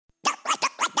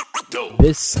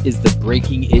This is the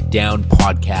Breaking It Down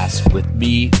podcast with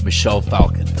me, Michelle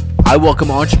Falcon. I welcome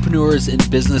entrepreneurs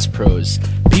and business pros,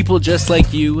 people just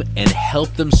like you, and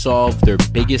help them solve their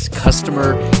biggest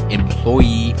customer,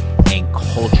 employee, and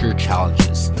culture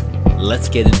challenges. Let's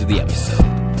get into the episode.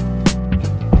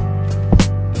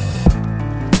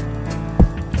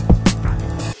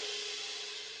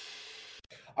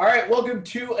 All right, welcome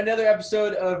to another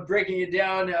episode of Breaking It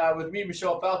Down with me,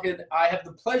 Michelle Falcon. I have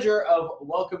the pleasure of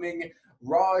welcoming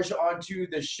Raj onto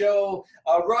the show.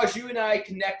 Raj, you and I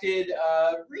connected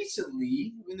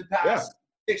recently in the past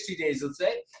 60 days, let's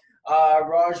say.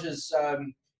 Raj has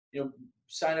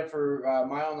signed up for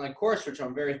my online course, which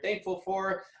I'm very thankful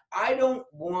for. I don't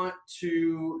want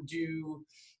to do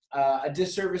a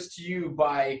disservice to you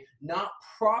by not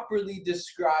properly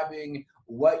describing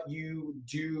what you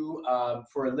do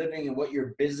for a living and what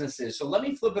your business is. So let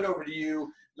me flip it over to you.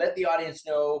 Let the audience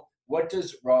know, what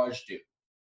does Raj do?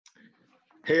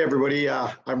 Hey everybody,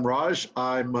 I'm Raj.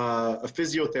 I'm a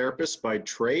physiotherapist by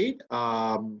trade.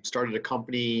 Started a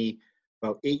company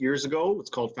about 8 years ago. It's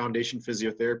called Foundation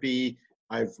Physiotherapy.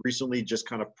 I've recently just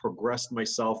kind of progressed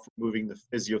myself, moving the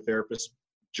physiotherapist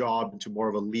job into more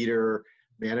of a leader,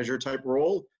 manager type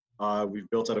role. We've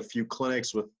built out a few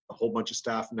clinics with a whole bunch of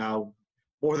staff now,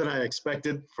 more than I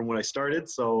expected from when I started.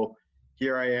 So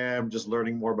here I am just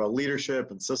learning more about leadership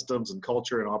and systems and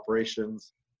culture and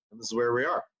operations. And this is where we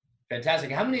are. Fantastic.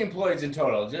 How many employees in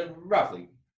total, roughly?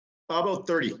 About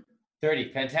 30.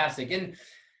 30, fantastic. And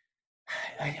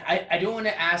I don't want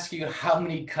to ask you how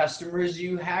many customers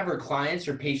you have or clients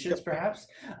or patients perhaps,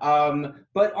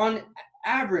 but on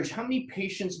average, how many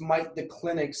patients might the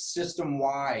clinic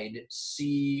system-wide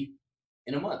see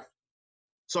in a month?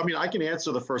 So, I mean, I can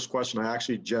answer the first question. I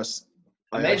actually just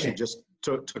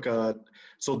took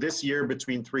so this year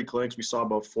between 3 clinics, we saw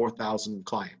about 4,000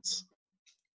 clients.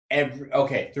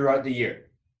 Throughout the year?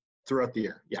 Throughout the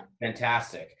year, yeah.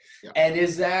 Fantastic. Yeah. And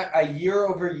is that a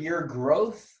year-over-year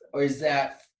growth, or is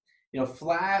that,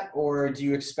 flat, or do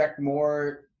you expect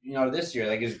more, this year?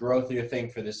 Like, is growth your thing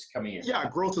for this coming year? Yeah,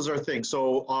 growth is our thing.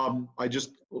 So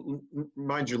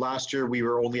mind you, last year we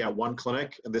were only at 1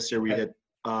 clinic, and this year we hit,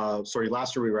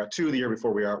 last year we were at 2, the year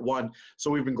before we were at 1. So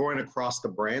we've been growing across the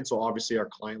brand. So obviously our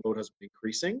client load has been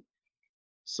increasing.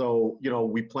 So,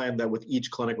 we plan that with each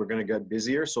clinic, we're going to get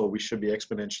busier. So we should be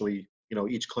exponentially,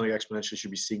 each clinic exponentially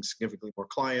should be seeing significantly more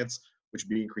clients, which would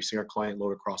be increasing our client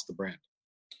load across the brand.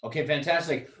 Okay,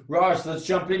 fantastic. Raj, let's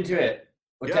jump into it.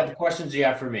 What type of questions do you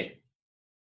have for me?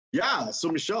 Yeah. So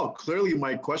Michelle, clearly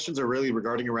my questions are really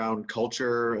regarding around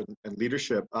culture and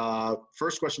leadership.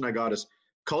 First question I got is,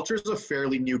 culture is a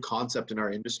fairly new concept in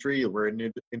our industry. We're in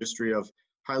an industry of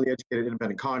highly educated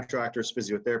independent contractors,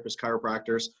 physiotherapists,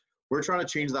 chiropractors. We're trying to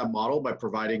change that model by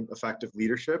providing effective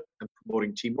leadership and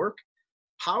promoting teamwork.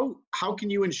 How can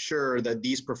you ensure that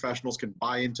these professionals can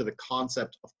buy into the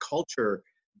concept of culture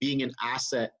being an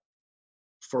asset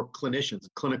for clinicians,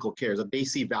 clinical care, that they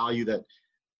see value, that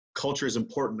culture is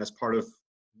important as part of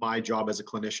my job as a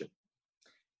clinician?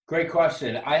 Great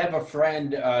question. I have a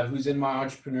friend who's in my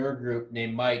entrepreneur group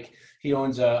named Mike. He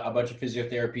owns a bunch of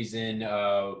physiotherapies in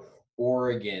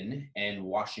Oregon and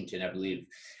Washington, I believe.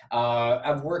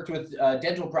 I've worked with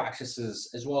dental practices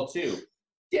as well too.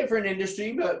 Different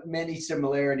industry, but many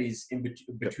similarities in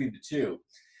between the two.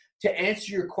 To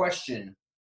answer your question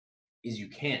is, you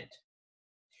can't.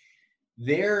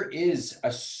 There is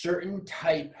a certain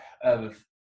type of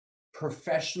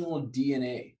professional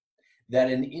DNA that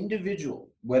an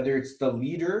individual, whether it's the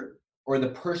leader or the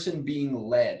person being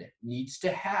led, needs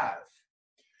to have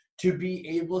to be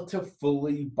able to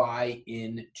fully buy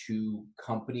into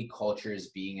company culture as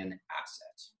being an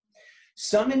asset.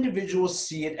 Some individuals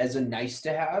see it as a nice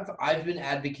to have. I've been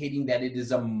advocating that it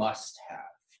is a must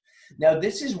have. Now,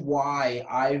 this is why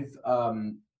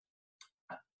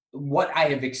what I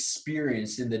have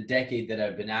experienced in the decade that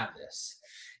I've been at this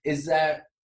is that,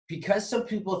 because some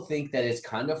people think that it's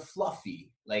kind of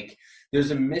fluffy, like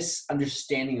there's a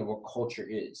misunderstanding of what culture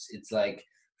is. It's like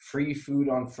free food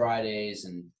on Fridays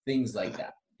and things like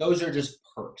that. Those are just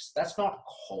perks. That's not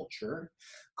culture.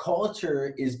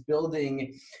 Culture is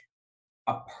building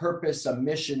a purpose, a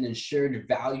mission, and shared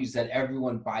values that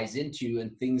everyone buys into,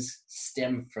 and things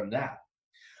stem from that.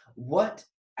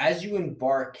 As you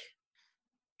embark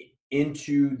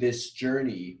into this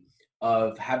journey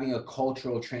of having a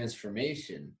cultural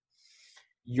transformation,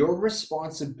 your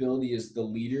responsibility as the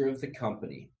leader of the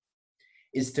company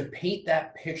is to paint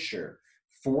that picture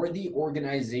for the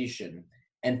organization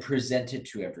and present it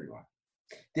to everyone.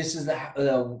 This is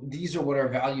these are what our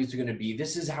values are going to be.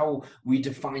 This is how we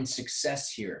define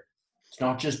success here. It's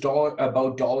not just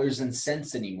about dollars and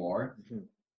cents anymore. Mm-hmm.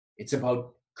 It's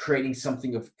about creating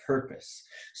something of purpose.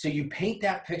 So you paint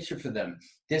that picture for them.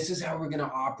 This is how we're going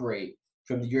to operate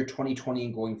from the year 2020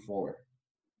 and going forward.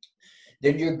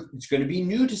 Then it's going to be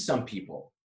new to some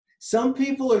people. Some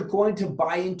people are going to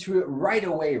buy into it right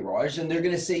away, Raj, and they're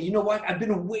going to say, you know what? I've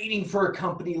been waiting for a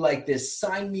company like this.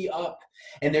 Sign me up.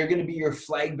 And they're going to be your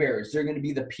flag bearers. They're going to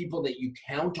be the people that you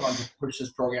count on to push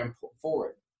this program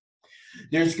forward.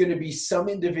 There's going to be some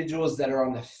individuals that are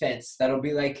on the fence that'll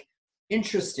be like,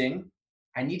 interesting.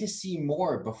 I need to see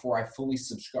more before I fully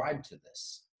subscribe to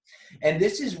this. And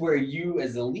this is where you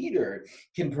as a leader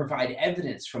can provide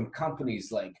evidence from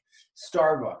companies like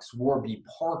Starbucks, Warby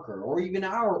Parker, or even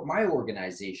my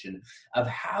organization of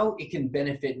how it can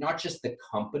benefit not just the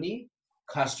company,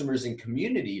 customers, and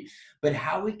community, but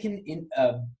how it can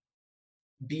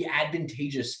be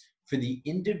advantageous for the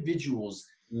individuals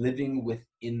living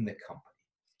within the company.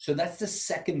 So that's the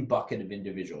second bucket of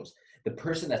individuals. The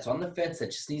person that's on the fence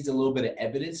that just needs a little bit of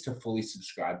evidence to fully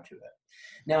subscribe to it.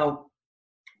 Now,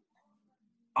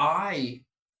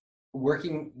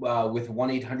 working with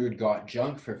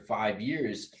 1-800-GOT-JUNK for 5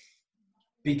 years,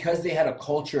 because they had a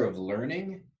culture of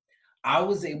learning, I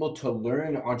was able to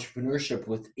learn entrepreneurship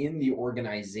within the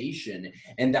organization,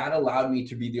 and that allowed me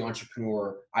to be the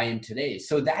entrepreneur I am today.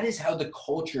 So that is how the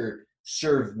culture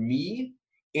served me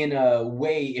in a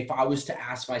way. If I was to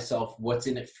ask myself, what's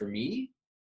in it for me?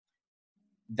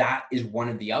 That is one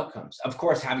of the outcomes. Of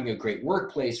course, having a great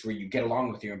workplace where you get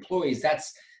along with your employees,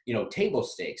 that's, table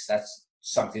stakes. That's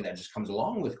something that just comes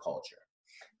along with culture.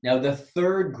 Now, the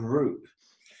third group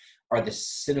are the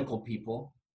cynical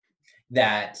people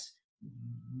that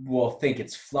will think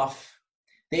it's fluff.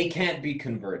 They can't be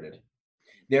converted.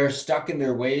 They're stuck in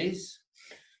their ways,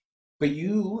 but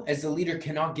you as the leader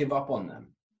cannot give up on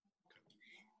them.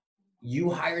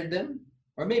 You hired them,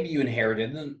 or maybe you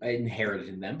inherited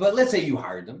them, but let's say you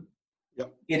hired them.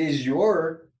 Yep. It is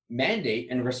your mandate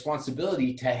and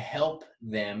responsibility to help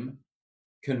them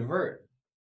convert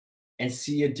and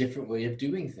see a different way of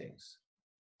doing things.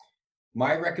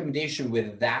 My recommendation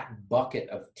with that bucket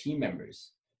of team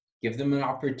members, give them an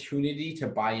opportunity to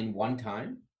buy in one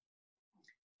time.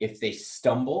 If they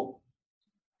stumble,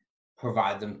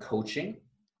 provide them coaching,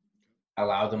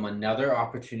 allow them another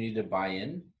opportunity to buy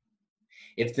in.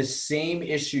 If the same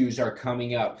issues are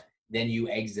coming up, then you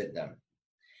exit them.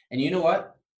 And you know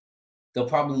what? They'll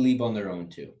probably leave on their own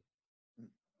too.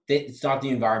 It's not the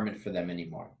environment for them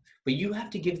anymore. But you have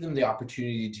to give them the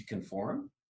opportunity to conform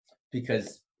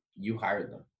because you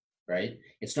hired them, right?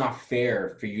 It's not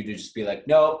fair for you to just be like,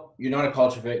 no, you're not a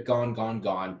culture fit, gone, gone,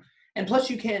 gone. And plus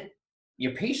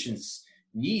your patients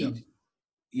need,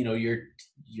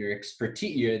 your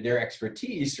expertise, their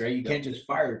expertise, right? You can't just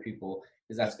fire people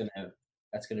because that's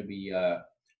going to be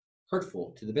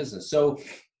hurtful to the business. So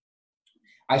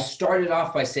I started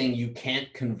off by saying you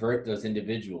can't convert those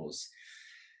individuals.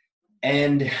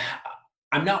 And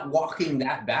I'm not walking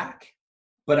that back,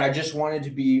 but I just wanted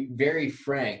to be very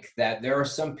frank that there are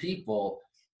some people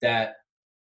that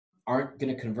aren't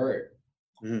going to convert.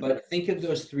 Mm-hmm. But think of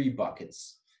those three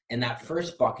buckets. And that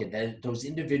first bucket, those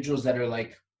individuals that are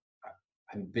like,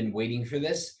 I've been waiting for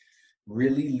this,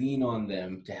 really lean on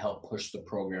them to help push the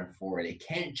program forward. It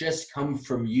can't just come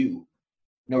from you.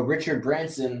 Richard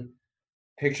Branson,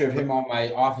 picture of him on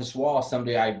my office wall,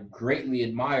 somebody I greatly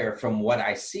admire from what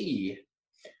I see.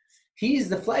 He's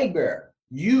the flag bearer.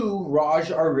 You,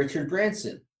 Raj, are Richard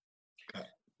Branson.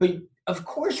 But of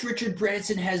course, Richard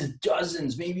Branson has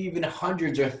dozens, maybe even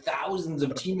hundreds or thousands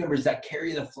of team members that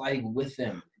carry the flag with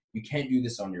them. You can't do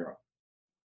this on your own.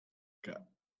 Okay.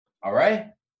 All right?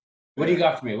 What do you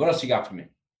got for me? What else you got for me?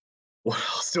 What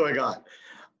else do I got?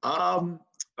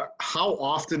 How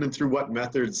often and through what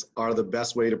methods are the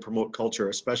best way to promote culture,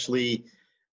 especially,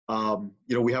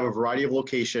 we have a variety of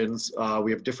locations.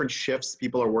 We have different shifts.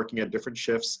 People are working at different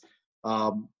shifts.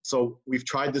 So we've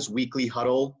tried this weekly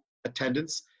huddle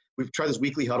attendance. We've tried this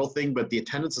weekly huddle thing, but the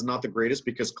attendance is not the greatest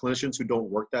because clinicians who don't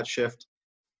work that shift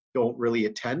don't really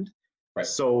attend. Right.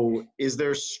 So is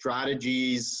there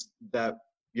strategies that,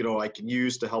 I can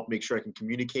use to help make sure I can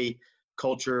communicate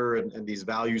culture and these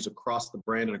values across the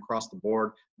brand and across the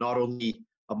board, not only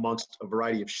amongst a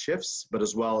variety of shifts, but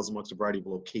as well as amongst a variety of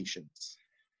locations?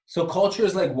 So culture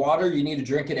is like water. You need to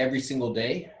drink it every single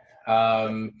day.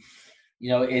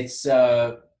 It's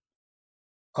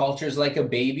culture is like a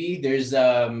baby. There's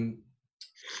I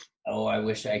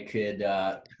wish I could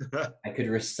I could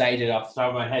recite it off the top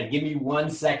of my head. Give me 1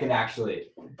 second, actually.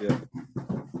 Yeah.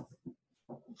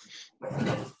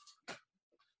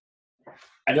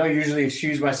 I don't usually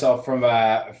excuse myself from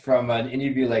an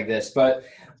interview like this, but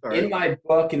All In right. my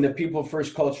book, in the People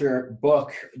First Culture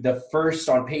book, the first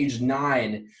on page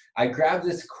 9, I grabbed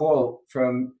this quote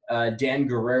from Dan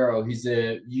Guerrero. He's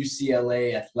a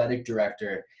UCLA athletic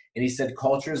director. And he said,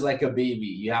 culture is like a baby.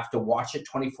 You have to watch it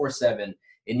 24/7.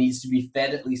 It needs to be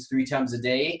fed at least 3 times a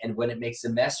day. And when it makes a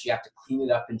mess, you have to clean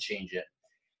it up and change it.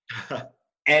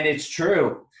 And it's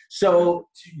true. So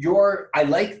I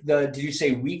like did you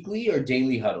say weekly or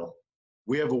daily huddle?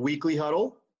 We have a weekly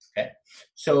huddle. Okay.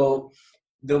 So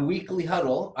the weekly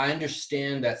huddle, I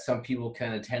understand that some people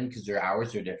can attend because their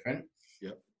hours are different.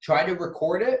 Yep. Try to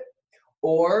record it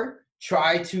or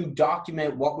try to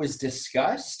document what was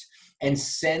discussed and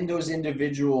send those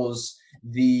individuals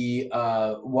the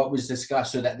what was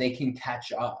discussed so that they can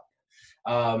catch up.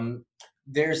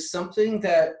 There's something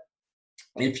that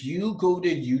if you go to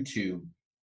YouTube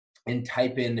and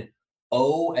type in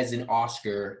O as in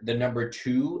Oscar, the number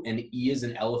 2, and E as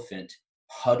an elephant,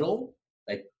 huddle,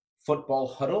 like football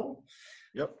huddle,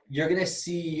 Yep. you're going to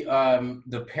see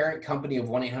the parent company of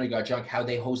 1-800-GOT-JUNK, how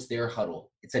they host their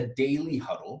huddle. It's a daily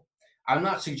huddle. I'm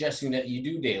not suggesting that you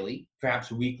do daily.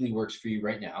 Perhaps weekly works for you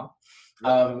right now.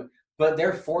 But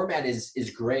their format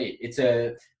is great. It's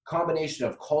a combination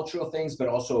of cultural things, but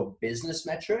also business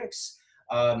metrics.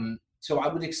 So I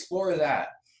would explore that.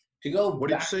 What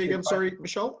did you say again? Sorry,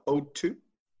 Michelle? O2?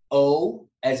 O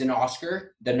as in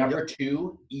Oscar, the number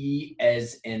 2, E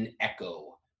as in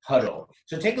Echo, huddle.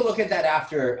 So take a look at that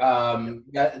after.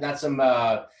 That's some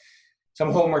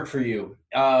homework for you.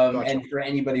 Gotcha. And for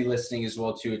anybody listening as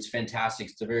well too. It's fantastic.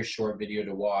 It's a very short video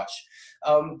to watch.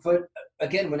 But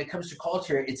again, when it comes to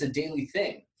culture, it's a daily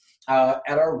thing. At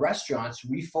our restaurants,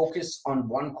 we focus on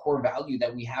one core value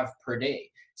that we have per day: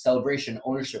 celebration,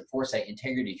 ownership, foresight,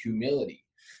 integrity, humility.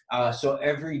 So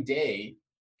every day,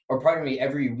 or pardon me,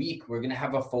 every week, we're going to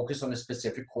have a focus on a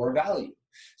specific core value.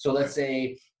 So let's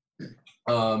say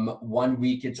 1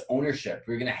 week it's ownership.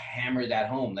 We're going to hammer that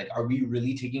home. Like, are we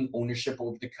really taking ownership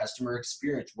over the customer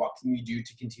experience? What can we do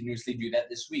to continuously do that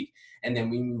this week? And then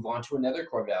we move on to another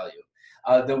core value.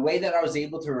 The way that I was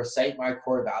able to recite my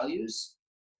core values,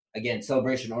 again,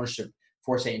 celebration, ownership,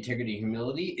 foresight, integrity,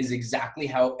 humility, is exactly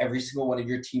how every single one of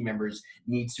your team members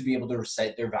needs to be able to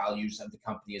recite their values of the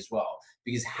company as well.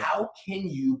 Because how can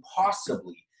you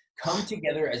possibly come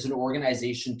together as an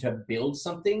organization to build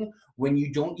something when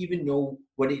you don't even know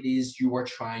what it is you are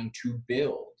trying to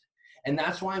build? And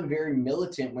that's why I'm very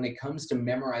militant when it comes to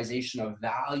memorization of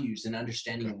values and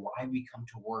understanding why we come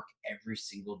to work every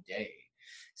single day.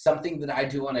 Something that I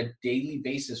do on a daily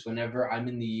basis whenever I'm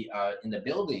in the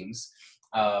buildings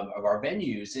of our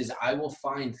venues is I will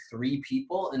find 3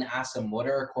 people and ask them, what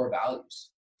are our core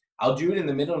values? I'll do it in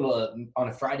the middle on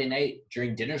a Friday night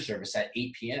during dinner service at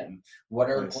 8 p.m. What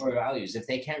are our core values? If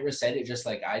they can't recite it just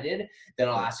like I did, then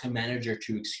I'll ask a manager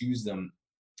to excuse them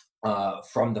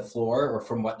from the floor or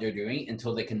from what they're doing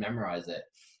until they can memorize it.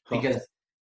 Because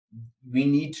we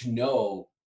need to know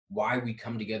why we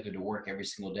come together to work every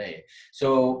single day.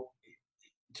 So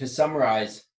to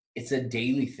summarize, it's a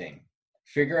daily thing.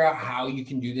 Figure out how you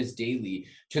can do this daily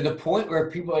to the point where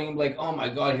people are gonna be like, oh my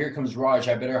God, here comes Raj.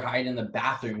 I better hide in the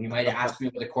bathroom. He might ask me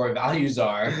what the core values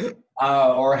are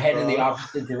or head in the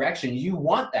opposite direction. You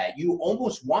want that. You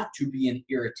almost want to be an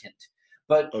irritant.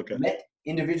 But let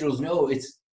individuals know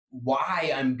it's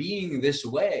why I'm being this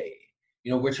way.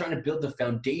 You know, we're trying to build the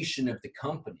foundation of the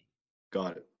company.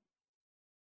 Got it.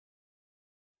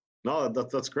 No,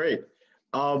 that's great.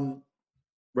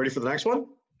 Ready for the next one?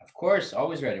 Of course,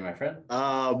 always ready, my friend.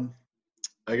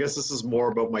 I guess this is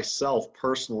more about myself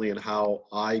personally and how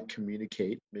I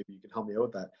communicate. Maybe you can help me out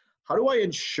with that. How do I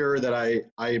ensure that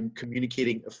I am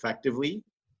communicating effectively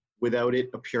without it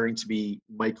appearing to be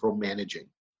micromanaging?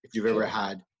 If you've ever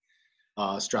had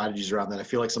strategies around that. I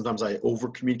feel like sometimes I over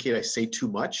communicate, I say too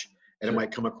much, and it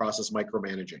might come across as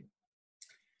micromanaging.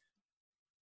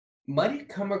 Might it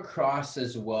come across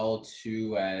as well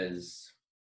too as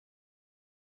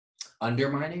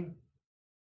undermining?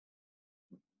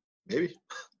 Maybe.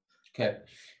 Okay.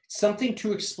 Something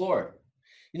to explore.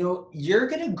 You know, you're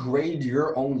going to grade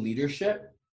your own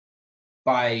leadership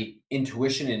by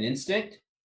intuition and instinct.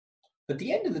 But at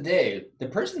the end of the day, the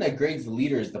person that grades the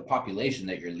leader is the population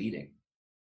that you're leading.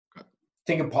 Okay.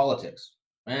 Think of politics.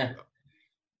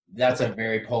 That's a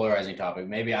very polarizing topic.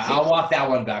 Maybe I'll walk that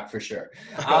one back for sure.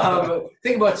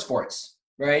 Think about sports,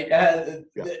 right?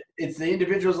 It's the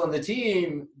individuals on the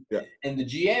team and the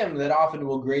GM that often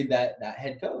will grade that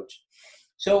head coach.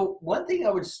 So one thing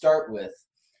I would start with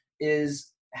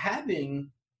is having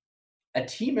a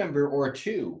team member or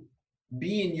two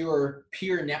be in your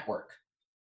peer network.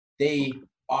 They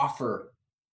offer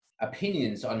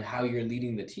opinions on how you're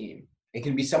leading the team. It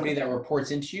can be somebody that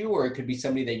reports into you, or it could be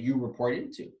somebody that you report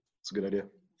into. It's a good idea.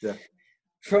 Yeah.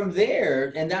 From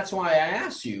there, and that's why I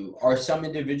asked you, are some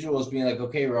individuals being like,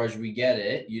 okay, Raj, we get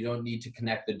it. You don't need to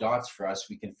connect the dots for us.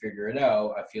 We can figure it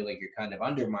out. I feel like you're kind of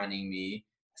undermining me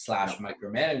 /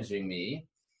 micromanaging me.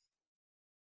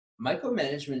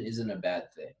 Micromanagement isn't a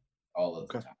bad thing all of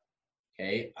the time.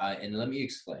 Okay. And let me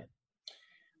explain.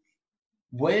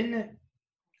 When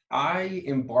I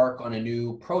embark on a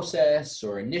new process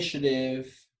or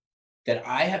initiative that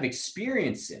I have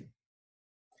experience in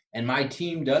and my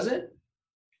team doesn't,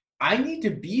 I need to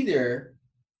be there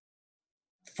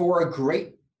for a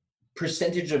great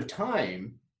percentage of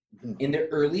time in the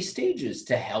early stages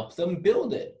to help them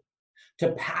build it,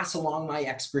 to pass along my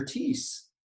expertise.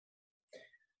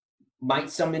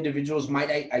 Might some individuals, might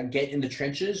I get in the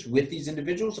trenches with these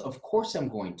individuals? Of course I'm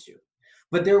going to.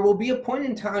 But there will be a point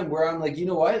in time where I'm like, you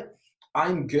know what?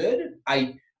 I'm good.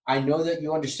 I know that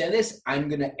you understand this. I'm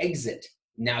going to exit.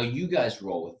 Now you guys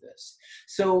roll with this.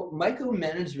 So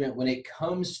micromanagement, when it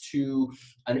comes to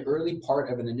an early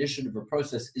part of an initiative or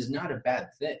process, is not a bad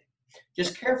thing.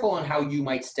 Just careful on how you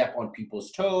might step on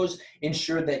people's toes.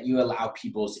 Ensure that you allow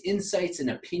people's insights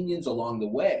and opinions along the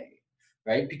way,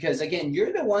 right? Because again,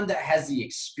 you're the one that has the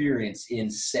experience in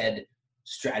said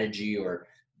strategy or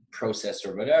process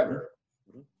or whatever.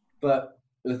 But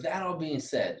with that all being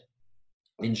said,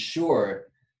 ensure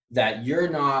that you're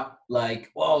not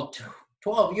like, well,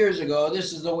 12 years ago,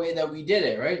 this is the way that we did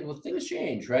it, right? Well, things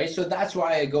change, right? So that's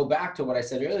why I go back to what I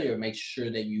said earlier. Make sure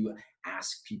that you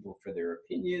ask people for their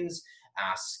opinions,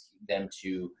 ask them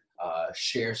to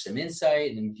share some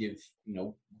insight and give,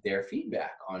 their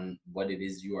feedback on what it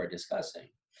is you are discussing.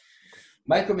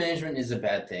 Micromanagement is a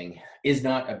bad thing, is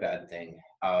not a bad thing,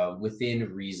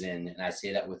 within reason. And I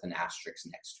say that with an asterisk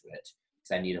next to it,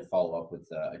 because I need to follow up with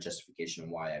a justification of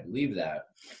why I believe that.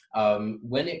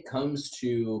 When it comes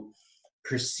to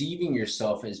perceiving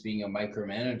yourself as being a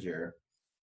micromanager,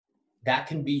 that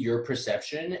can be your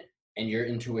perception and your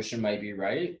intuition might be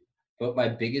right. But my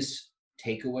biggest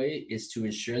takeaway is to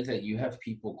ensure that you have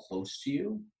people close to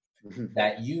you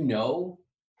that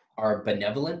are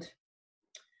benevolent,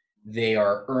 they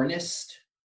are earnest,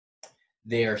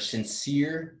 they are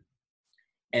sincere,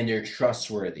 and they're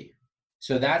trustworthy.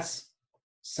 So that's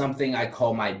something I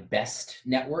call my best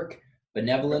network: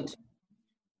 benevolent,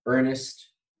 earnest,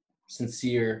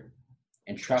 sincere,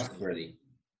 and trustworthy.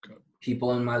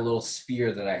 People in my little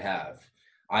sphere that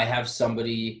I have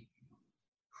somebody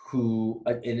who,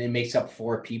 and it makes up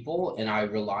 4 people, and I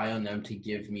rely on them to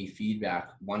give me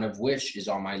feedback, one of which is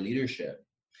on my leadership.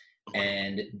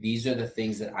 And these are the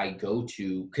things that I go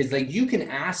to, because like you can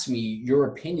ask me your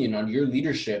opinion on your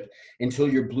leadership until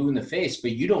you're blue in the face,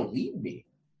 but you don't lead me.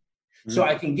 So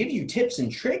I can give you tips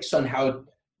and tricks on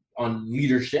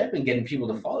leadership and getting people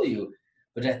to follow you.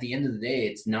 But at the end of the day,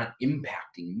 it's not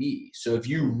impacting me. So if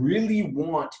you really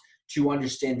want to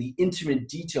understand the intimate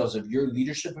details of your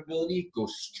leadership ability, go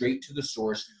straight to the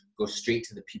source, go straight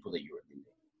to the people that you are leading.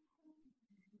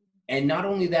 And not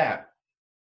only that,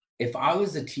 if I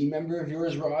was a team member of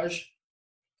yours, Raj,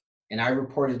 and I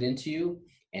reported into you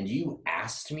and you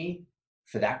asked me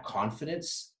for that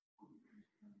confidence,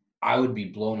 I would be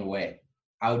blown away.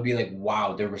 I would be like,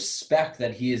 wow, the respect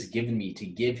that he has given me to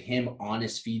give him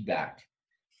honest feedback.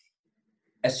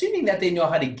 Assuming that they know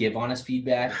how to give honest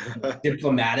feedback,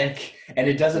 diplomatic, and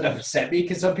it doesn't upset me,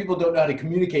 because some people don't know how to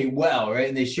communicate well, right?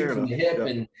 And they shoot from the hip,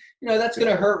 and that's going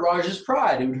to hurt Raj's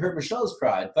pride. It would hurt Michelle's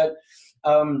pride. But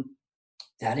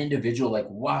that individual, like,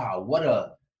 wow, what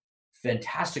a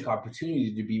fantastic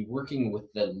opportunity to be working with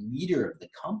the leader of the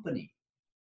company.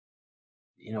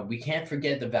 We can't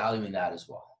forget the value in that as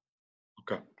well.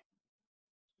 Okay.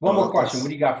 One more question. What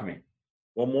do you got for me?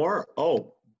 One more?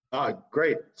 Oh,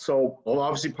 great. So,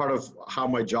 obviously part of how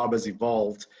my job has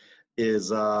evolved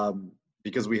is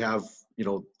because we have,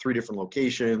 3 different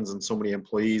locations and so many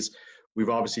employees, we've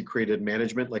obviously created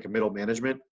management, like a middle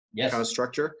management kind of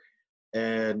structure.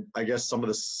 And I guess some of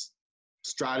the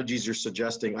strategies you're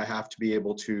suggesting, I have to be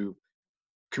able to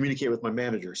communicate with my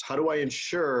managers. How do I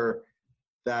ensure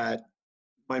that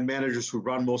my managers who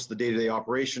run most of the day-to-day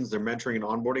operations, they're mentoring and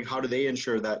onboarding, how do they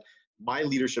ensure that my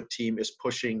leadership team is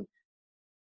pushing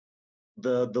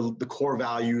the core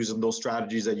values and those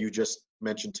strategies that you just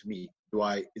mentioned to me? Do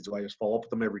I just follow up with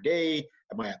them every day?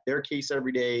 Am I at their case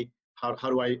every day? How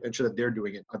do I ensure that they're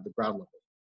doing it at the ground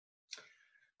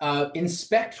level?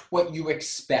 Inspect what you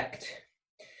expect.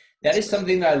 That is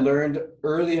something that I learned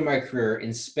early in my career.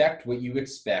 Inspect what you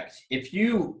expect. If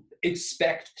you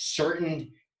expect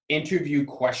certain interview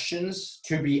questions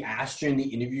to be asked during the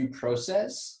interview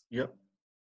process,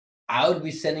 I would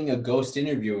be sending a ghost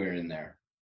interviewer in there.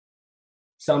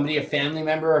 somebody, a family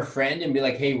member or a friend, and be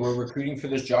like, hey, we're recruiting for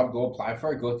this job, go apply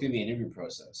for it, go through the interview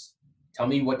process. Tell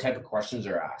me what type of questions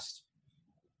are asked.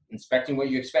 Inspecting what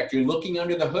you expect. You're looking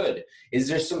under the hood. Is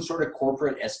there some sort of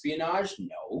corporate espionage?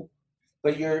 No.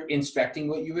 But you're inspecting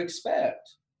what you expect.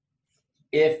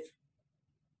 If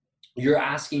you're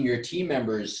asking your team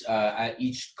members at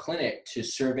each clinic to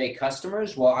survey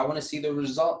customers, well, I want to see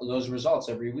those results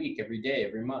every week, every day,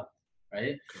 every month,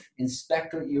 right?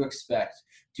 Inspect what you expect.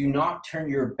 Do not turn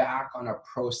your back on a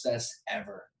process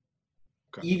ever.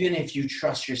 Okay. Even if you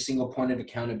trust your single point of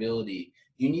accountability,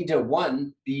 you need to,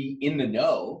 one, be in the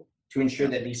know to ensure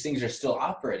that these things are still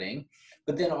operating,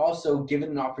 but then also give it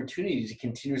an opportunity to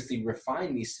continuously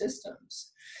refine these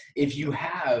systems. If you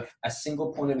have a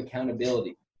single point of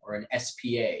accountability or an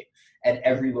SPA at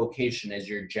every location as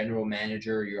your general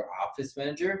manager or your office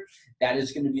manager, that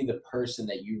is going to be the person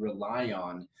that you rely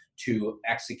on to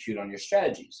execute on your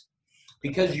strategies.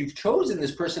 Because you've chosen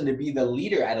this person to be the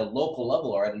leader at a local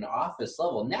level or at an office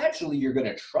level, naturally you're going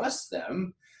to trust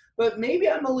them, but maybe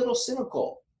I'm a little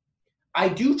cynical. I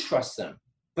do trust them,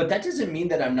 but that doesn't mean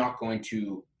that I'm not going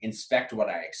to inspect what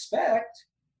I expect,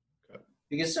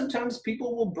 because sometimes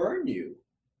people will burn you.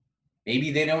 Maybe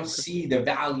they don't see the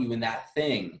value in that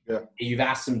thing that you've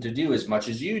asked them to do as much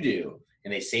as you do.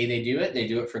 And they say they do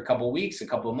it for a couple of weeks, a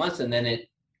couple of months, and then it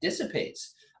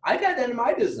dissipates. I've had that in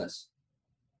my business.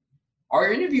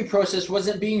 Our interview process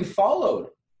wasn't being followed.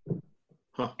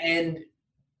 And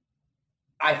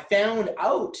I found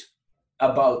out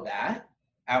about that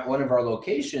at one of our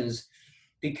locations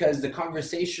because the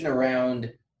conversation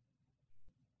around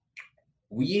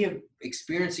we're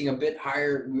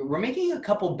making a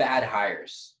couple bad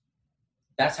hires.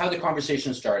 That's how the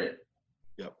conversation started.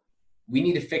 Yep. We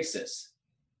need to fix this.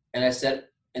 And I said,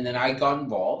 and then I got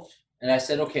involved and I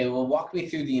said, okay, well, walk me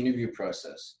through the interview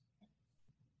process.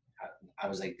 I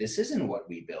was like, this isn't what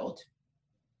we built.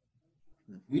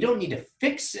 We don't need to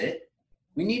fix it.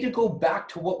 We need to go back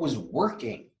to what was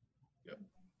working. Yep.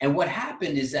 And what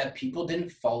happened is that people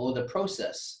didn't follow the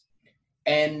process.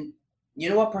 And you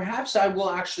know what? Perhaps I will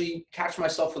actually catch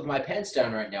myself with my pants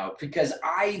down right now because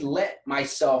I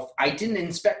didn't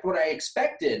inspect what I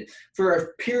expected for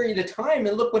a period of time,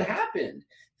 and look what happened.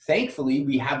 Thankfully,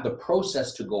 we have the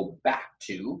process to go back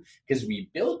to because we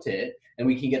built it and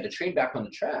we can get the train back on the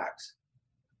tracks.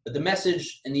 But the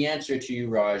message and the answer to you,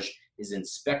 Raj, is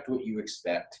inspect what you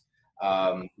expect.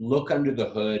 Look under the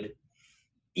hood,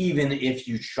 even if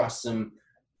you trust them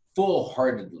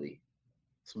full-heartedly.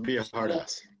 So be a hard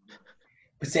ass.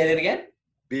 Say that again?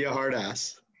 Be a hard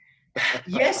ass.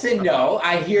 Yes and no.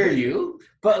 I hear you.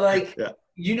 But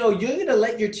you're going to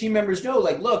let your team members know,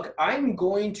 look, I'm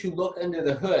going to look under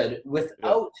the hood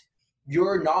without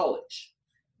your knowledge.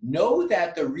 Know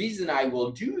that the reason I will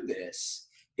do this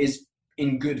is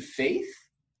in good faith.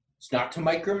 It's not to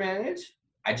micromanage.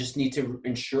 I just need to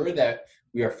ensure that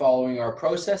we are following our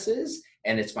processes,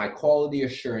 and it's my quality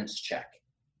assurance check.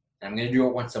 And I'm going to do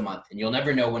it once a month, and you'll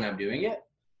never know when I'm doing it.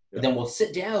 But then we'll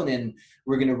sit down and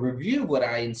we're going to review what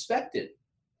I inspected.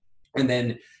 And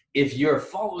then if you're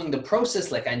following the process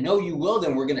like I know you will,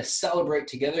 then we're going to celebrate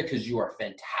together because you are a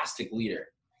fantastic leader.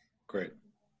 Great.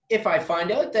 If I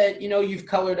find out that, you've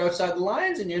colored outside the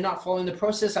lines and you're not following the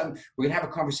process, we're going to have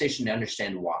a conversation to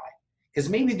understand why. Because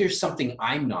maybe there's something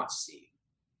I'm not seeing.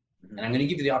 Mm-hmm. And I'm going to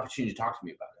give you the opportunity to talk to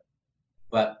me about it.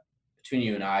 But between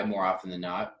you and I, more often than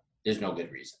not, there's no good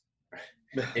reason.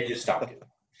 They just stopped it.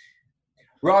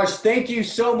 Raj, thank you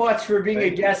so much for being a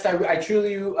guest. I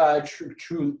truly,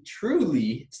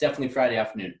 it's definitely Friday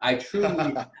afternoon. I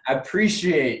truly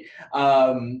appreciate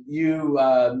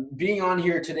you being on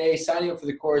here today, signing up for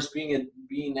the course, being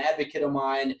an advocate of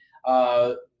mine.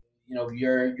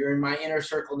 You're in my inner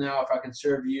circle now. If I can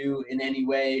serve you in any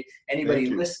way, anybody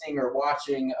listening or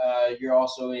watching, you're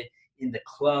also in the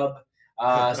club.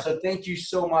 So thank you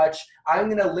so much.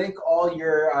 I'm going to link all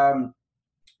your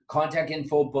contact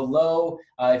info below.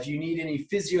 If you need any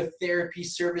physiotherapy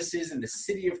services in the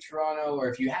city of Toronto, or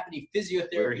if you have any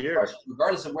physiotherapy questions,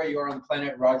 regardless of where you are on the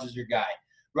planet, Raj is your guy.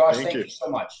 Raj, thank you so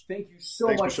much. Thank you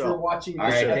so much for watching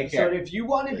this episode. If you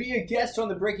want to be a guest on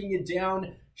the Breaking It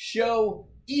Down show,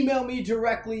 email me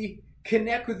directly,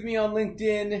 connect with me on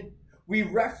LinkedIn. We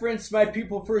reference my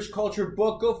People First Culture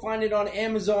book. Go find it on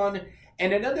Amazon.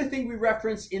 And another thing we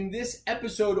reference in this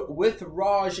episode with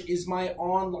Raj is my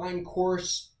online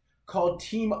course called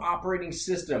Team Operating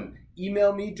System.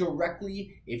 Email me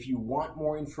directly if you want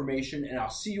more information, and I'll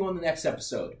see you on the next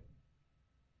episode.